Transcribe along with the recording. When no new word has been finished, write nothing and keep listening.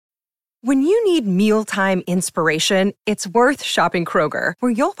When you need mealtime inspiration, it's worth shopping Kroger,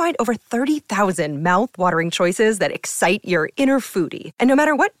 where you'll find over 30,000 mouth-watering choices that excite your inner foodie. And no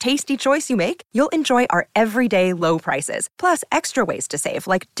matter what tasty choice you make, you'll enjoy our everyday low prices, plus extra ways to save,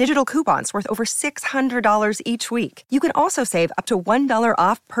 like digital coupons worth over $600 each week. You can also save up to $1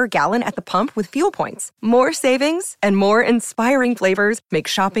 off per gallon at the pump with fuel points. More savings and more inspiring flavors make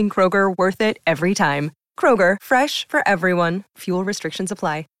shopping Kroger worth it every time. Kroger, fresh for everyone. Fuel restrictions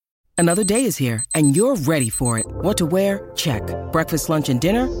apply. Another day is here, and you're ready for it. What to wear? Check. Breakfast, lunch, and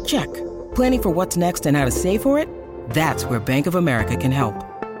dinner? Check. Planning for what's next and how to save for it? That's where Bank of America can help.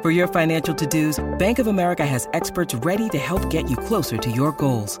 For your financial to-dos, Bank of America has experts ready to help get you closer to your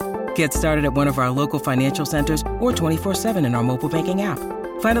goals. Get started at one of our local financial centers or 24/7 in our mobile banking app.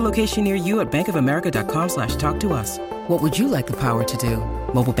 Find a location near you at bankofamerica.com/talktous. What would you like the power to do?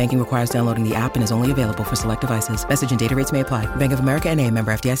 Mobile banking requires downloading the app and is only available for select devices. Message and data rates may apply. Bank of America N.A.,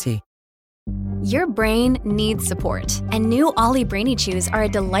 member FDIC. Your brain needs support, and new Ollie Brainy Chews are a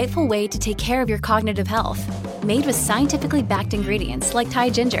delightful way to take care of your cognitive health. Made with scientifically backed ingredients like Thai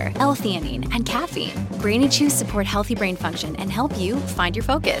ginger, L-theanine, and caffeine, Brainy Chews support healthy brain function and help you find your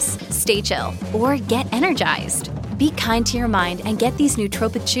focus, stay chill, or get energized. Be kind to your mind and get these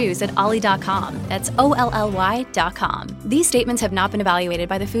nootropic chews at ollie.com. That's OLLY.com. These statements have not been evaluated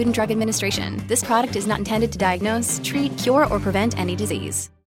by the Food and Drug Administration. This product is not intended to diagnose, treat, cure, or prevent any disease.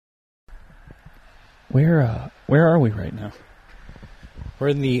 Where are we right now? We're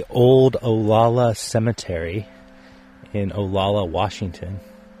in the old Olalla Cemetery in Olalla, Washington.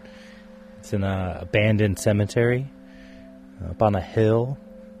 It's an abandoned cemetery up on a hill,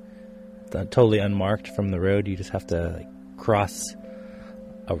 totally unmarked from the road. You just have to cross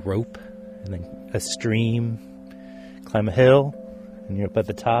a rope and then a stream, climb a hill, and you're up at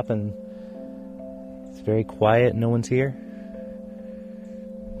the top, and it's very quiet. No one's here.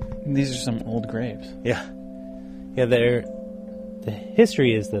 These are some old graves. Yeah. The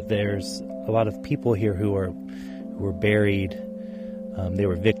history is that there's a lot of people here who were buried. They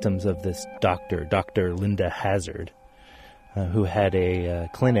were victims of this Dr. Linda Hazard, who had a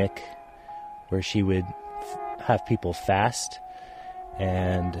clinic where she would have people fast,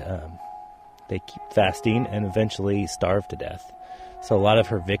 and they keep fasting and eventually starve to death. So a lot of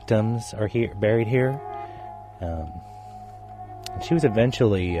her victims are buried here. She was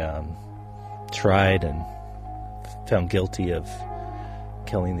eventually tried and found guilty of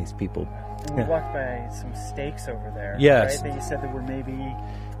killing these people. We walked by some stakes over there. Yes. Right? That you said that were maybe...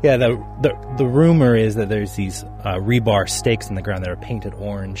 Yeah, the rumor is that there's these rebar stakes in the ground that are painted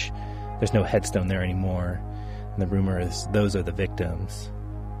orange. There's no headstone there anymore. And the rumor is those are the victims.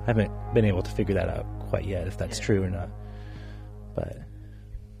 I haven't been able to figure that out quite yet, if that's true or not. But,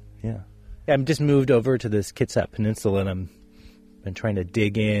 yeah. I'm just moved over to this Kitsap Peninsula, and I'm been trying to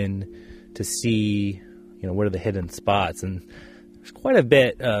dig in to see, what are the hidden spots. And there's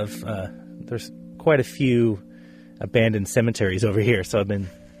quite a few abandoned cemeteries over here, so I've been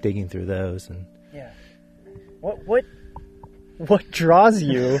digging through those. And yeah, what draws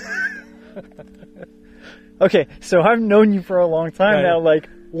you? Okay, so I've known you for a long time now. Like,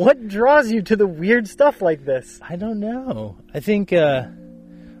 what draws you to the weird stuff like this? I don't know. I think, oh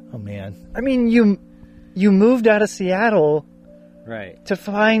man. I mean, you moved out of Seattle. Right. To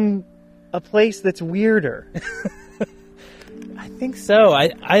find a place that's weirder. I think so.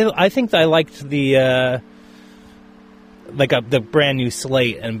 I think that I liked the the brand new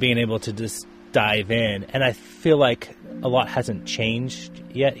slate and being able to just dive in. And I feel like a lot hasn't changed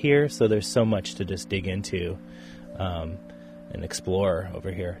yet here, so there's so much to just dig into and explore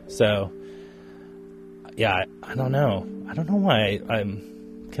over here. So, yeah, I don't know. I don't know why I'm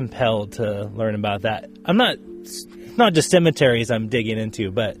compelled to learn about that. It's not just cemeteries I'm digging into,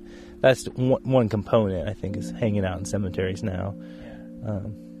 but that's one component, I think, is hanging out in cemeteries now. Yeah.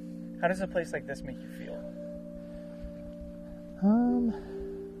 How does a place like this make you feel?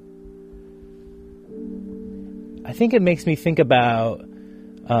 I think it makes me think about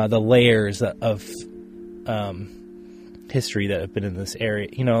the layers of history that have been in this area.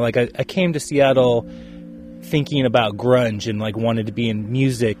 I came to Seattle thinking about grunge and wanted to be in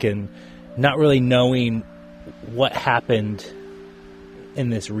music and not really knowing what happened in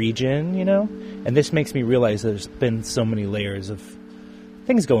this region, and this makes me realize there's been so many layers of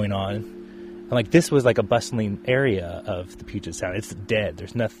things going on, and this was a bustling area of the Puget Sound. It's dead.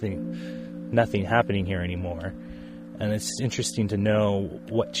 There's nothing happening here anymore, and it's interesting to know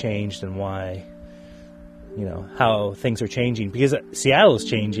what changed and why, how things are changing, because Seattle's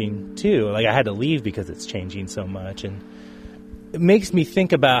changing too. I had to leave because it's changing so much, and it makes me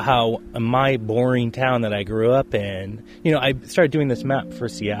think about how my boring town that I grew up in, I started doing this map for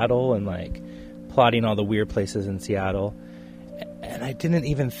Seattle and like plotting all the weird places in Seattle. And I didn't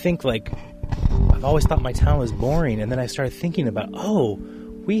even think I've always thought my town was boring. And then I started thinking about,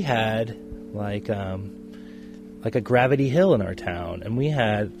 we had like a Gravity Hill in our town. And we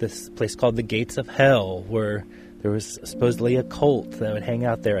had this place called the Gates of Hell where there was supposedly a cult that would hang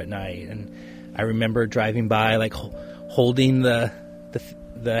out there at night. And I remember driving by, like holding the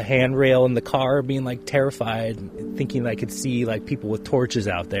handrail in the car, being like terrified, thinking I could see like people with torches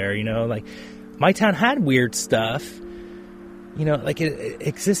out there, like my town had weird stuff, like it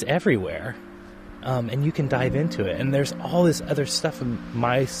exists everywhere. And you can dive into it. And there's all this other stuff in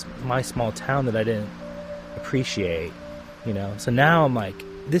my small town that I didn't appreciate, So now I'm like,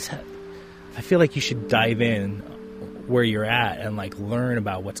 I feel like you should dive in where you're at and like learn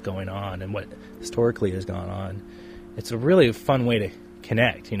about what's going on and what historically has gone on. It's a really fun way to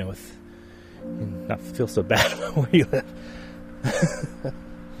connect, with not feel so bad about where you live.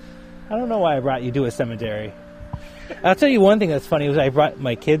 I don't know why I brought you to a cemetery. I'll tell you one thing that's funny was I brought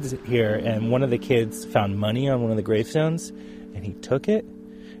my kids here, and one of the kids found money on one of the gravestones, and he took it,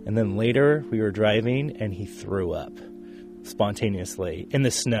 and then later we were driving, and he threw up spontaneously in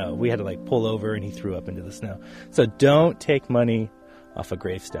the snow. We had to like pull over, and he threw up into the snow. So don't take money off a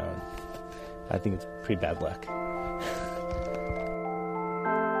gravestone. I think it's pretty bad luck.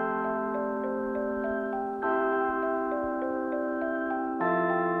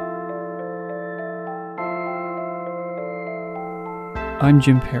 I'm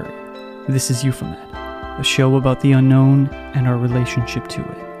Jim Perry. This is Euphomet, a show about the unknown and our relationship to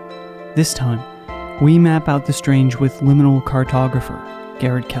it. This time, we map out the strange with liminal cartographer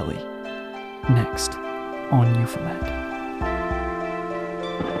Garrett Kelly. Next on Euphomet.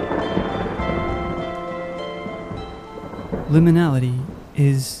 Liminality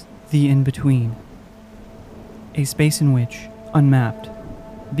is the in-between, a space in which, unmapped,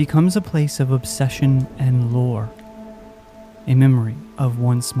 becomes a place of obsession and lore. A memory of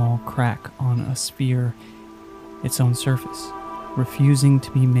one small crack on a sphere, its own surface, refusing to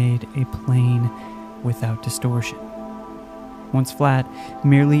be made a plane without distortion. Once flat,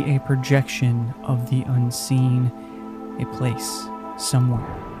 merely a projection of the unseen, a place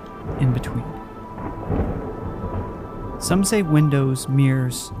somewhere in between. Some say windows,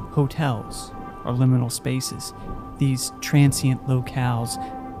 mirrors, hotels are liminal spaces, these transient locales,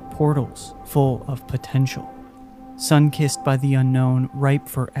 portals full of potential. Sun-kissed by the unknown, ripe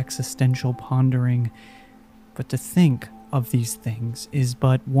for existential pondering. But to think of these things is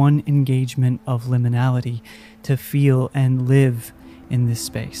but one engagement of liminality, to feel and live in this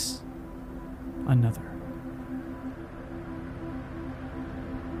space. Another.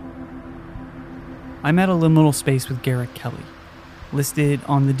 I'm at a liminal space with Garrett Kelly. Listed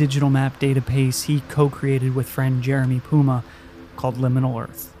on the digital map database he co-created with friend Jeremy Puma, called Liminal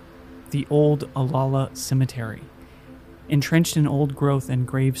Earth, the old Alala Cemetery. Entrenched in old growth and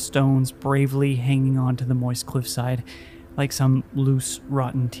gravestones bravely hanging onto the moist cliffside like some loose,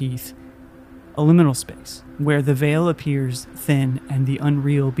 rotten teeth. A liminal space, where the veil appears thin and the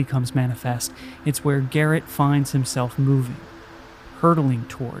unreal becomes manifest. It's where Garrett finds himself moving, hurtling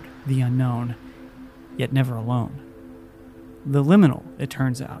toward the unknown, yet never alone. The liminal, it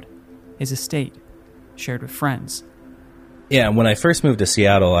turns out, is a state shared with friends. Yeah, when I first moved to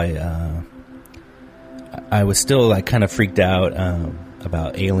Seattle, I was still like kind of freaked out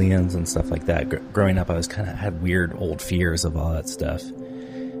about aliens and stuff like that. Growing up, I was kind of had weird old fears of all that stuff,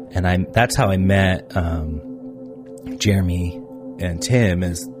 and that's how I met Jeremy and Tim.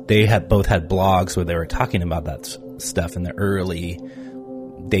 Is they both had blogs where they were talking about that stuff in the early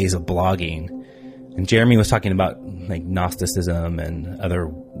days of blogging, and Jeremy was talking about like Gnosticism and other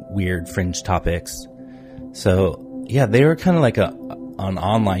weird fringe topics. So yeah, they were kind of like an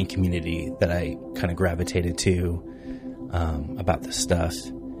online community that I kind of gravitated to about this stuff.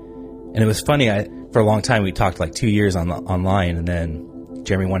 And it was funny, for a long time we talked like 2 years online, and then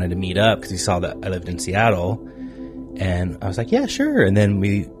Jeremy wanted to meet up because he saw that I lived in Seattle, and I was like, yeah, sure. And then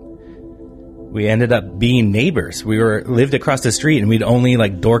we ended up being neighbors. We lived across the street, and we'd only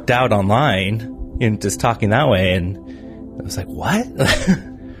like dorked out online and just talking that way, and I was like, what?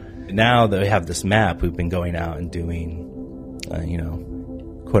 Now that we have this map, we've been going out and doing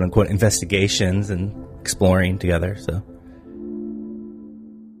quote unquote investigations and exploring together. So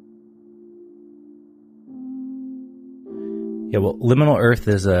yeah, well, Liminal Earth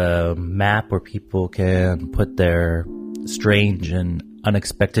is a map where people can put their strange and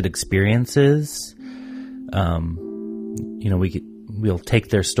unexpected experiences. We'll take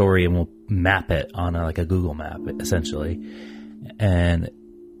their story and we'll map it on a Google map, essentially. And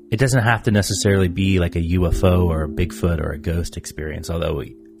it doesn't have to necessarily be like a UFO or a Bigfoot or a ghost experience, although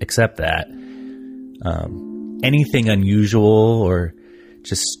we accept that. Anything unusual or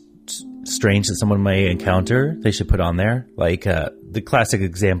just strange that someone may encounter, they should put on there. Like the classic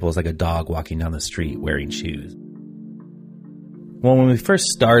example is like a dog walking down the street wearing shoes. Well, when we first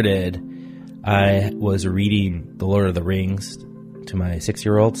started, I was reading The Lord of the Rings to my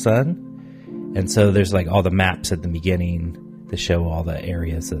 6-year-old son. And so there's like all the maps at the beginning that show all the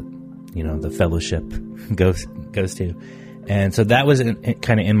areas that, you know, the fellowship goes to. And so that was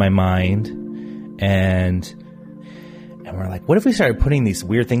kind of in my mind. And we're like, what if we started putting these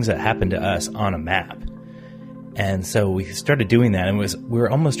weird things that happened to us on a map? And so we started doing that, and we were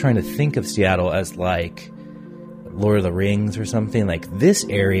almost trying to think of Seattle as like Lord of the Rings or something. Like this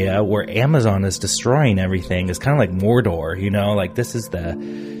area where Amazon is destroying everything is kind of like Mordor, you know, like this is the,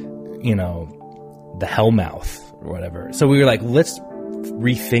 you know, the Hellmouth or whatever. So we were like, let's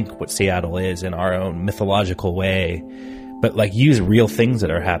rethink what Seattle is in our own mythological way, but like use real things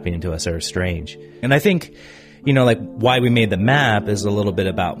that are happening to us that are strange. And I think, you know, like why we made the map is a little bit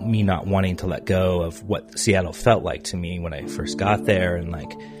about me not wanting to let go of what Seattle felt like to me when I first got there, and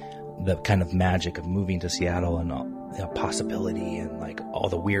like the kind of magic of moving to Seattle and all the possibility and like all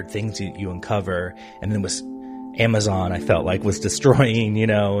the weird things you uncover. And then was Amazon, I felt like was destroying, you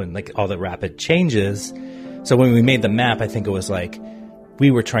know, and like all the rapid changes. So when we made the map, I think it was like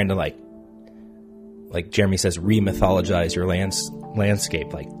we were trying to like Jeremy says, re-mythologize your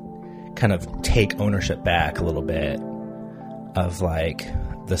landscape, like kind of take ownership back a little bit of like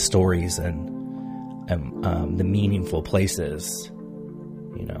the stories and the meaningful places,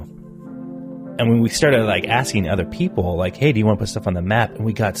 you know. And when we started like asking other people like, hey, do you want to put stuff on the map? And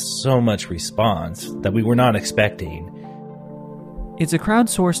we got so much response that we were not expecting. It's a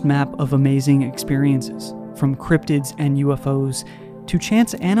crowdsourced map of amazing experiences, from cryptids and UFOs to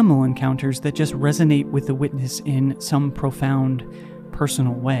chance animal encounters that just resonate with the witness in some profound,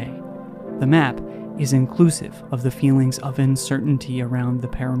 personal way. The map is inclusive of the feelings of uncertainty around the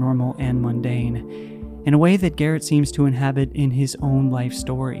paranormal and mundane, in a way that Garrett seems to inhabit in his own life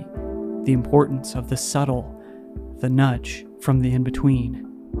story. The importance of the subtle, the nudge from the in-between.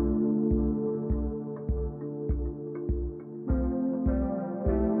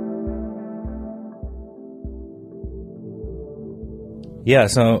 Yeah,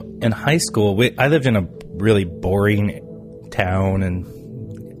 so in high school, I lived in a really boring town in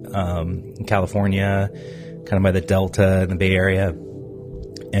California, kind of by the Delta in the Bay Area.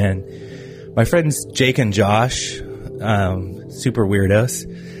 And my friends Jake and Josh, super weirdos,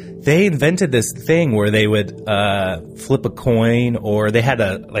 they invented this thing where they would flip a coin, or they had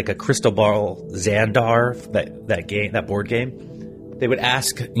a crystal ball Xandar, that board game. They would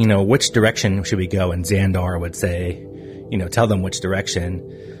ask, you know, which direction should we go, and Xandar would say, you know, tell them which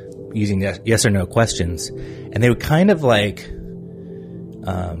direction using yes or no questions. And they would kind of like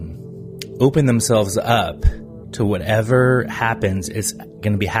open themselves up to whatever happens is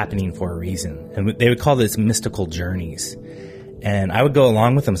going to be happening for a reason. And they would call this mystical journeys. And I would go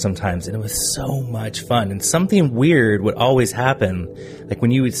along with them sometimes, and it was so much fun. And something weird would always happen. Like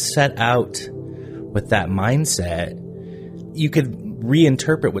when you would set out with that mindset, you could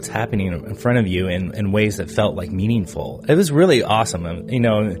reinterpret what's happening in front of you in ways that felt like meaningful. It was really awesome. You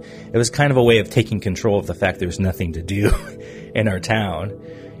know, it was kind of a way of taking control of the fact there's nothing to do in our town.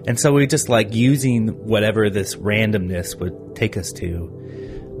 And so we just like using whatever this randomness would take us to.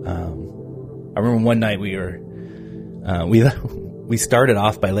 I remember one night we started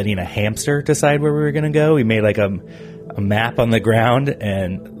off by letting a hamster decide where we were going to go. We made like a map on the ground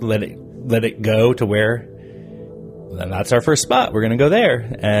and let it go to where, and that's our first spot. We're going to go there.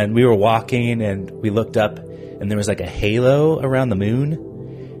 And we were walking, and we looked up, and there was like a halo around the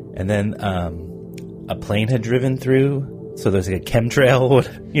moon. And then a plane had driven through. So there's like a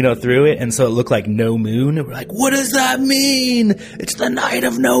chemtrail, you know, through it. And so it looked like no moon. And we're like, what does that mean? It's the night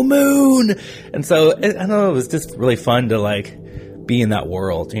of no moon. And so I don't know, it was just really fun to like be in that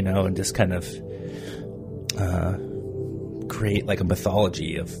world, you know, and just kind of create like a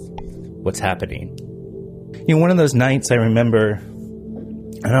mythology of what's happening. You know, one of those nights I remember,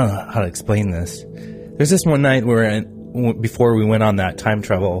 I don't know how to explain this. There's this one night before we went on that time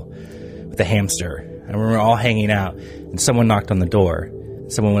travel with the hamster, and we were all hanging out, and someone knocked on the door.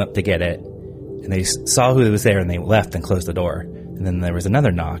 Someone went up to get it, and they saw who was there, and they left and closed the door. And then there was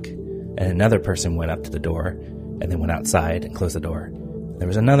another knock, and another person went up to the door, and then went outside and closed the door. There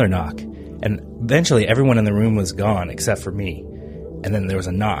was another knock, and eventually everyone in the room was gone except for me. And then there was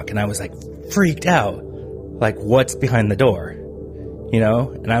a knock, and I was like freaked out. Like, what's behind the door? You know?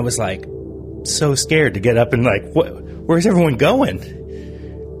 And I was like, so scared to get up and like, where's everyone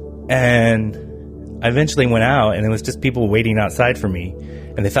going? And I eventually went out, and it was just people waiting outside for me,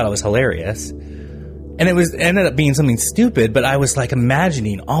 and they thought it was hilarious. And it ended up being something stupid, but I was like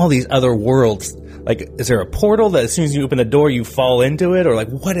imagining all these other worlds. Like, is there a portal that as soon as you open the door, you fall into it? Or like,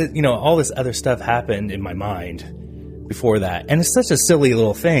 what is, all this other stuff happened in my mind before that. And it's such a silly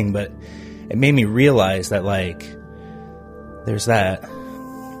little thing, but it made me realize that, like, there's that,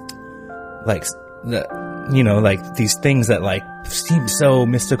 like, like these things that like seem so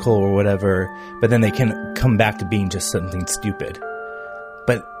mystical or whatever, but then they can come back to being just something stupid.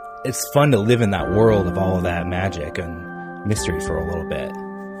 But it's fun to live in that world of all of that magic and mystery for a little bit.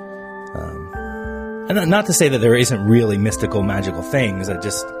 And not to say that there isn't really mystical, magical things. It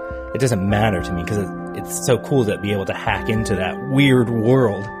doesn't matter to me because it's so cool to be able to hack into that weird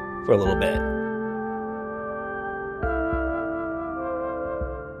world for a little bit.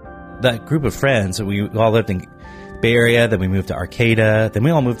 That group of friends, we all lived in the Bay Area, then we moved to Arcata, then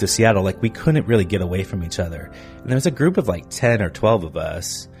we all moved to Seattle. Like, we couldn't really get away from each other. And there was a group of like 10 or 12 of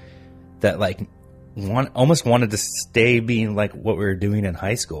us that like almost wanted to stay being like what we were doing in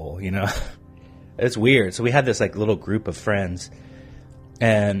high school, It's weird. So we had this like little group of friends,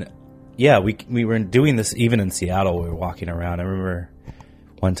 and yeah, we were doing this even in Seattle. We were walking around. I remember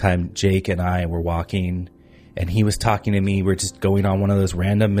one time Jake and I were walking, and he was talking to me. We're just going on one of those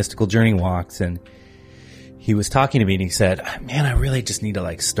random mystical journey walks, and he was talking to me, and he said, "Man, I really just need to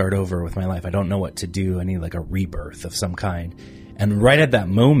like start over with my life. I don't know what to do. I need like a rebirth of some kind." And right at that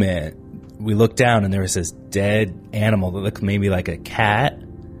moment, we looked down, and there was this dead animal that looked maybe like a cat.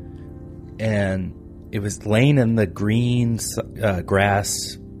 And it was laying in the green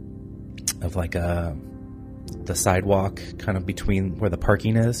grass of like the sidewalk kind of between where the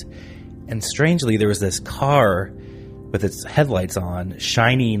parking is. And strangely, there was this car with its headlights on,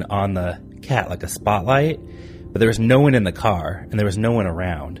 shining on the cat like a spotlight. But there was no one in the car, and there was no one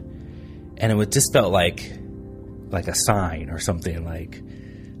around. And it just felt like a sign or something. Like,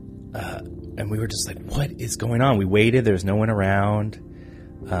 and we were just like, what is going on? We waited. There was no one around.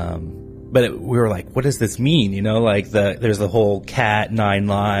 But we were like, what does this mean? Like there's the whole cat, 9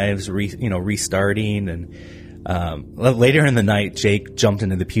 lives, restarting. And later in the night, Jake jumped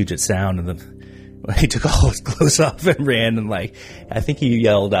into the Puget Sound, and he took all his clothes off and ran. And like, I think he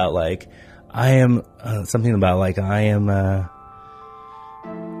yelled out like, I am something about like, I am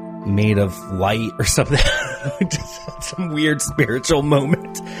made of light or something. Just some weird spiritual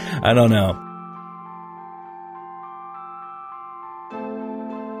moment. I don't know.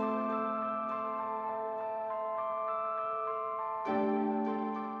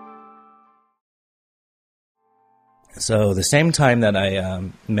 So the same time that I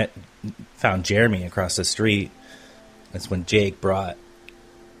found Jeremy across the street, that's when Jake brought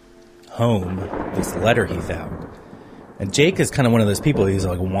home this letter he found. And Jake is kind of one of those people, he's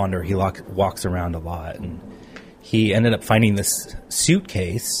like a wanderer, he walks around a lot. And he ended up finding this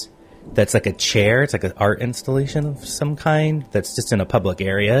suitcase that's like a chair, it's like an art installation of some kind that's just in a public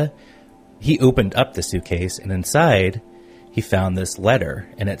area. He opened up the suitcase, and inside he found this letter,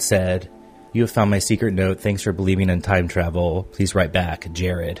 and it said, "You have found my secret note. Thanks for believing in time travel. Please write back,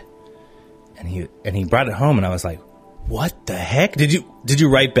 Jared." And he brought it home, and I was like, "What the heck? Did you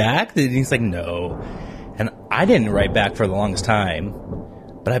write back?" And he's like, "No." And I didn't write back for the longest time,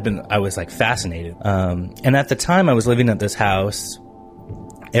 but I was like fascinated. And at the time I was living at this house,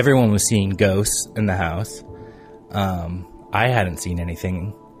 everyone was seeing ghosts in the house. I hadn't seen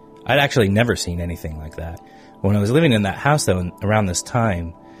anything. I'd actually never seen anything like that. When I was living in that house though, around this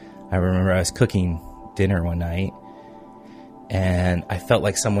time, I remember I was cooking dinner one night, and I felt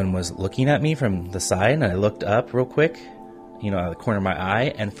like someone was looking at me from the side, and I looked up real quick, out of the corner of my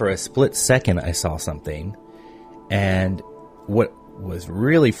eye, and for a split second I saw something. And what was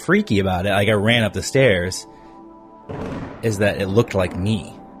really freaky about it, like I ran up the stairs, is that it looked like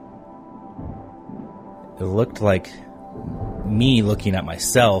me. It looked like me looking at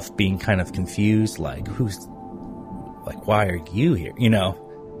myself, being kind of confused, like, why are you here?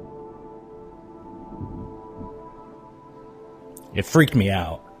 It freaked me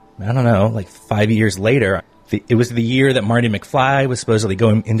out. I don't know, like 5 years later, it was the year that Marty McFly was supposedly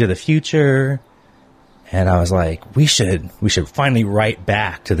going into the future. And I was like, we should finally write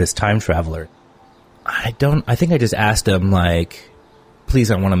back to this time traveler. I think I just asked him like,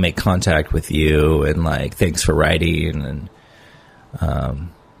 please, I want to make contact with you, and like, thanks for writing. And, and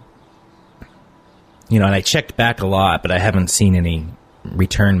I checked back a lot, but I haven't seen any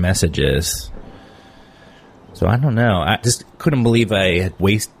return messages. So I don't know. I just couldn't believe I had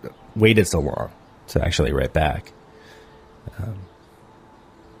waited so long to actually write back.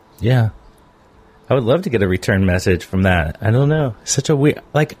 Yeah. I would love to get a return message from that. I don't know. Such a weird...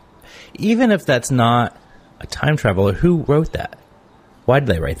 Like, even if that's not a time traveler, who wrote that? Why did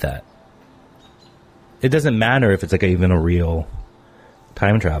they write that? It doesn't matter if it's like even a real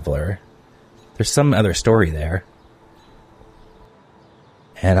time traveler. There's some other story there.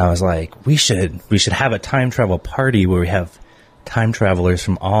 And I was like, we should have a time travel party where we have time travelers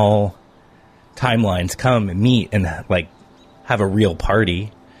from all timelines come and meet and like have a real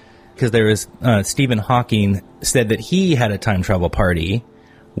party. Because there was Stephen Hawking said that he had a time travel party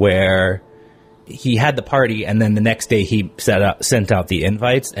where he had the party and then the next day he sent out the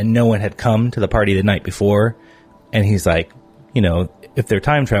invites and no one had come to the party the night before. And he's like, you know, if they're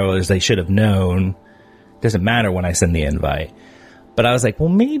time travelers, they should have known. Doesn't matter when I send the invite. But I was like, well,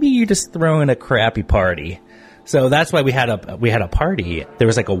 maybe you're just throwing a crappy party. So that's why we had a party. There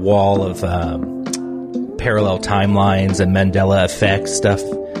was like a wall of parallel timelines and Mandela effect stuff.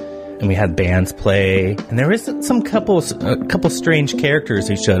 And we had bands play. And there was a couple strange characters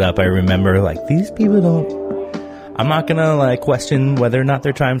who showed up. I remember, like, these people don't... I'm not going to, like, question whether or not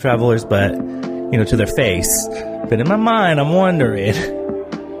they're time travelers, but, you know, to their face. But in my mind, I'm wondering,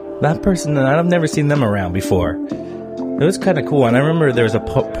 that person, I've never seen them around before. It was kind of cool. And I remember there was a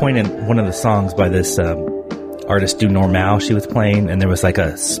point in one of the songs by this artist, Du Normal, she was playing, and there was, like,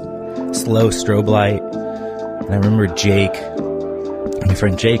 a slow strobe light. And I remember Jake... my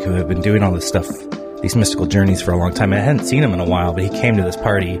friend Jake, who had been doing all this stuff, these mystical journeys for a long time. I hadn't seen him in a while, but he came to this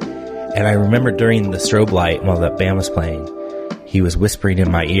party. And I remember during the strobe light, while that band was playing, he was whispering in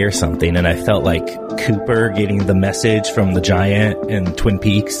my ear something. And I felt like Cooper getting the message from the giant in Twin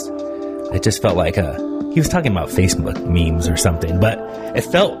Peaks. It just felt like he was talking about Facebook memes or something. But it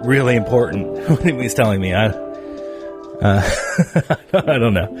felt really important when he was telling me. I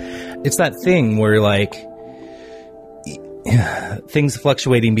don't know. It's that thing where, like, things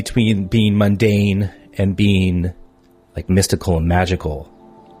fluctuating between being mundane and being like mystical and magical,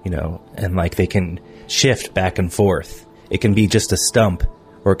 you know, and like they can shift back and forth. It can be just a stump,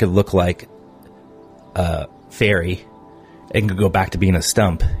 or it could look like a fairy and could go back to being a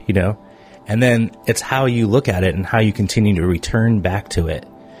stump, you know, and then it's how you look at it and how you continue to return back to it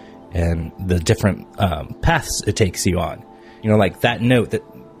and the different paths it takes you on, you know, like that note that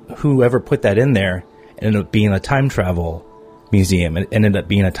whoever put that in there ended up being a time travel museum. It ended up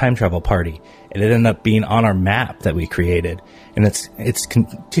being a time travel party. It ended up being on our map that we created. And it's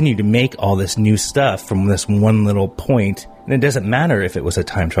continued to make all this new stuff from this one little point. And it doesn't matter if it was a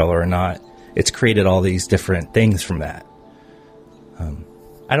time traveler or not. It's created all these different things from that.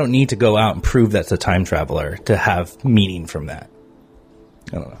 I don't need to go out and prove that's a time traveler to have meaning from that.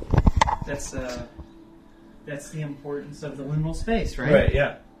 I don't know. That's the importance of the liminal space, right? Right,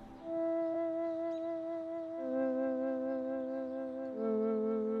 yeah.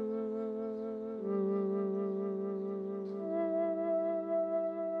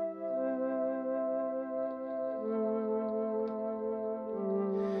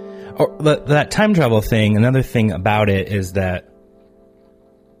 Or that time travel thing, another thing about it is that,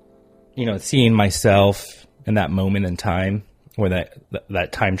 you know, seeing myself in that moment in time, or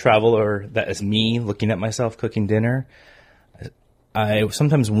that time travel, or that is me looking at myself cooking dinner, I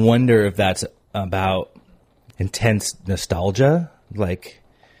sometimes wonder if that's about intense nostalgia, like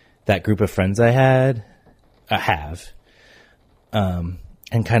that group of friends I have, and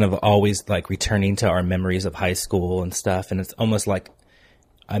kind of always like returning to our memories of high school and stuff, and it's almost like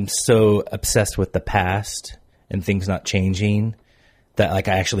I'm so obsessed with the past and things not changing that like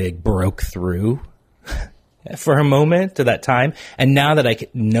I actually like broke through for a moment to that time. And now that I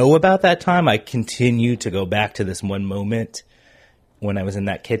know about that time, I continue to go back to this one moment when I was in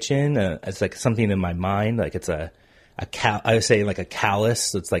that kitchen. It's like something in my mind, like it's I would say like a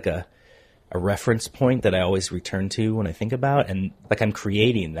callus. It's like a reference point that I always return to when I think about, and like I'm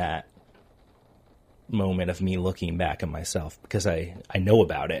creating that moment of me looking back at myself because I know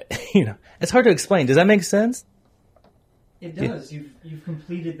about it. You know, it's hard to explain. Does that make sense? It does. Yeah. You've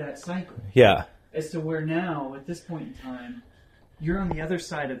completed that cycle. Yeah. As to where now, at this point in time, you're on the other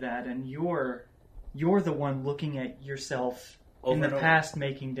side of that, and you're the one looking at yourself in the past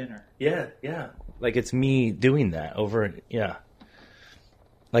making dinner. Yeah, yeah. Like it's me doing that over and yeah.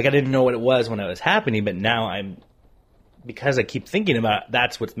 Like I didn't know what it was when it was happening, but now because I keep thinking about it,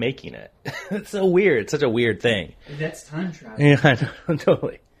 that's what's making it. It's so weird. It's such a weird thing. That's time travel. Yeah, I know,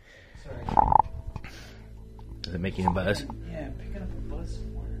 totally. Sorry. Is it making a buzz? Yeah, picking up a buzz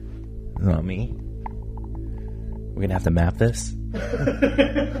somewhere. Is it on me? We're gonna have to map this. Yeah,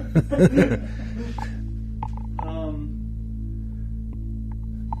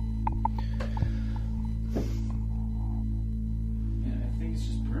 I think it's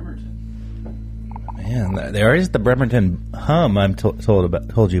just Bremerton. And there is the Bremerton hum I'm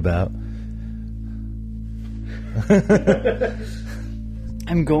told you about.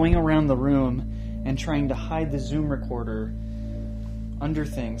 I'm going around the room and trying to hide the Zoom recorder under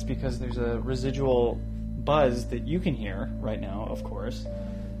things because there's a residual buzz that you can hear right now, of course.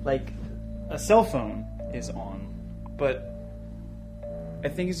 Like, a cell phone is on, but I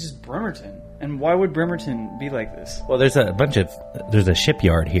think it's just Bremerton. And why would Bremerton be like this? Well, there's a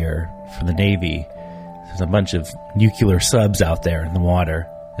shipyard here for the Navy. There's a bunch of nuclear subs out there in the water,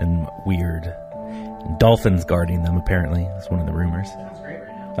 and weird dolphins guarding them, apparently. That's one of the rumors. Sounds great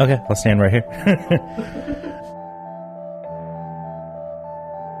right now. Okay, I'll stand right here.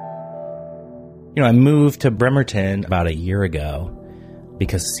 I moved to Bremerton about a year ago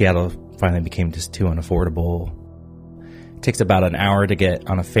because Seattle finally became just too unaffordable. It takes about an hour to get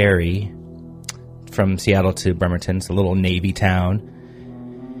on a ferry from Seattle to Bremerton. It's a little Navy town.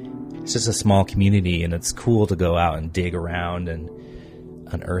 It's just a small community, and it's cool to go out and dig around and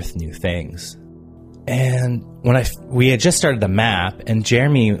unearth new things. And when we had just started the map, and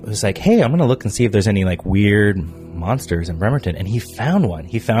Jeremy was like, hey, I'm going to look and see if there's any like weird monsters in Bremerton. And he found one.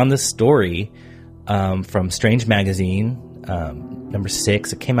 He found this story from Strange Magazine, number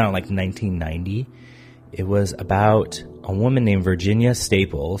 6. It came out in like 1990. It was about a woman named Virginia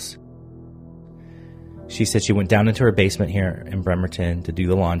Staples. She said she went down into her basement here in Bremerton to do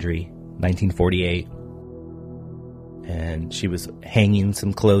the laundry, 1948. And she was hanging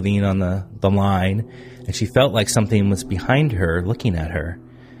some clothing on the line, and she felt like something was behind her looking at her.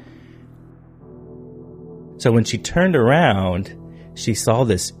 So when she turned around, she saw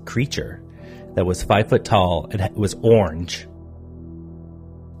this creature that was 5 foot tall. It was orange.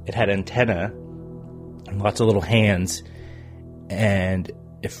 It had antenna and lots of little hands, and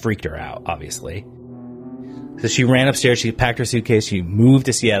it freaked her out, obviously. So she ran upstairs, she packed her suitcase, she moved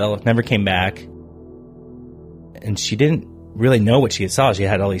to Seattle, never came back. And she didn't really know what she had saw. She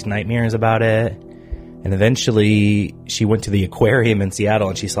had all these nightmares about it. And eventually she went to the aquarium in Seattle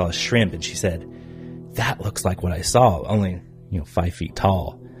and she saw a shrimp, and she said, that looks like what I saw, only 5 feet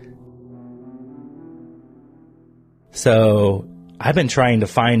tall. So I've been trying to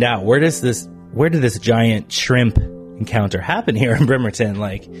find out where did this giant shrimp encounter happen here in Bremerton?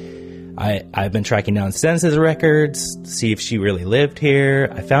 Like, I've been tracking down census records to see if she really lived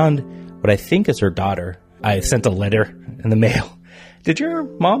here. I found what I think is her daughter. I sent a letter in the mail. Did your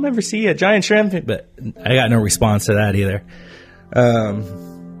mom ever see a giant shrimp? But I got no response to that either.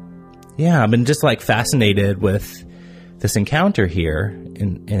 I've been just like fascinated with this encounter here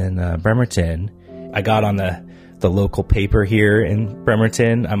in Bremerton. I got on the local paper here in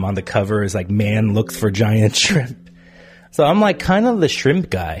Bremerton. I'm on the cover as like, man looks for giant shrimp. So I'm like kind of the shrimp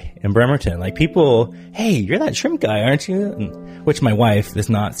guy in Bremerton. Like people, hey, you're that shrimp guy, aren't you? Which my wife is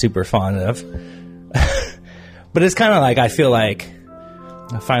not super fond of. But it's kind of like, I feel like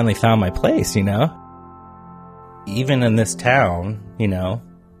I finally found my place, Even in this town,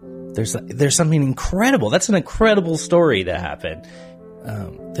 there's something incredible. That's an incredible story that happened.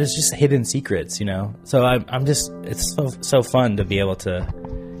 There's just hidden secrets, So I'm just, it's so fun to be able to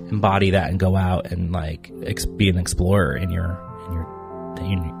embody that and go out and like be an explorer in your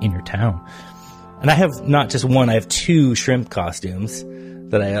town. And I have not just one, I have 2 shrimp costumes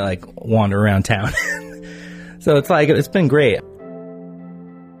that I like wander around town. So it's like, it's been great.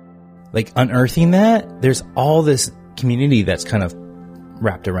 Like unearthing that, there's all this community that's kind of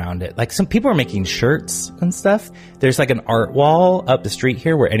wrapped around it. Like some people are making shirts and stuff. There's like an art wall up the street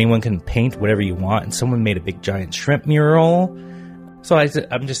here where anyone can paint whatever you want. And someone made a big giant shrimp mural. So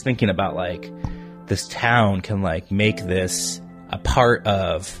I'm just thinking about like this town can like make this a part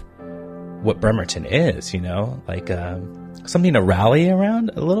of what Bremerton is, like something to rally around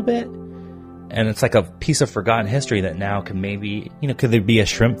a little bit. And it's like a piece of forgotten history that now can maybe, could there be a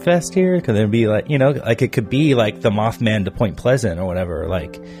shrimp fest here? Could there be like, like it could be like the Mothman to Point Pleasant or whatever,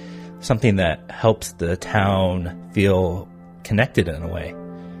 like something that helps the town feel connected in a way.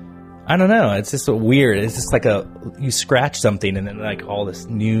 I don't know. It's just so weird. It's just like you scratch something and then like all this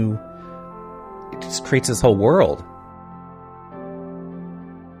new, it just creates this whole world.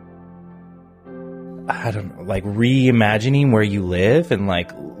 I don't know, like reimagining where you live and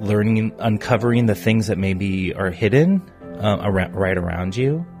like learning, uncovering the things that maybe are hidden right around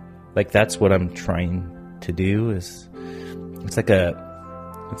you. Like that's what I'm trying to do. It's like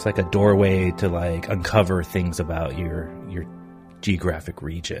a doorway to like uncover things about your geographic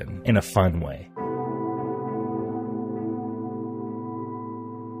region in a fun way.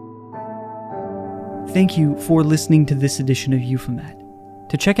 Thank you for listening to this edition of Euphomet.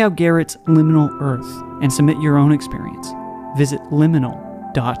 To check out Garrett's Liminal Earth and submit your own experience, visit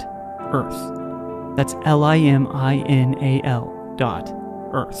liminal.earth. That's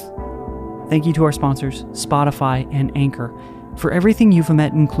LIMINAL.earth. Thank you to our sponsors, Spotify and Anchor, for everything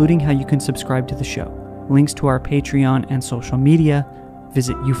Euphomet, including how you can subscribe to the show. Links to our Patreon and social media,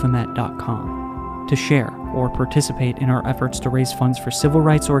 visit euphomet.com. To share or participate in our efforts to raise funds for civil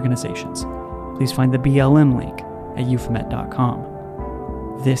rights organizations, please find the BLM link at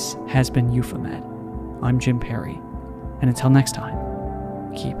euphomet.com. This has been Euphomet. I'm Jim Perry, and until next time,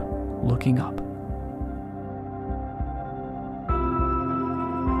 keep looking up.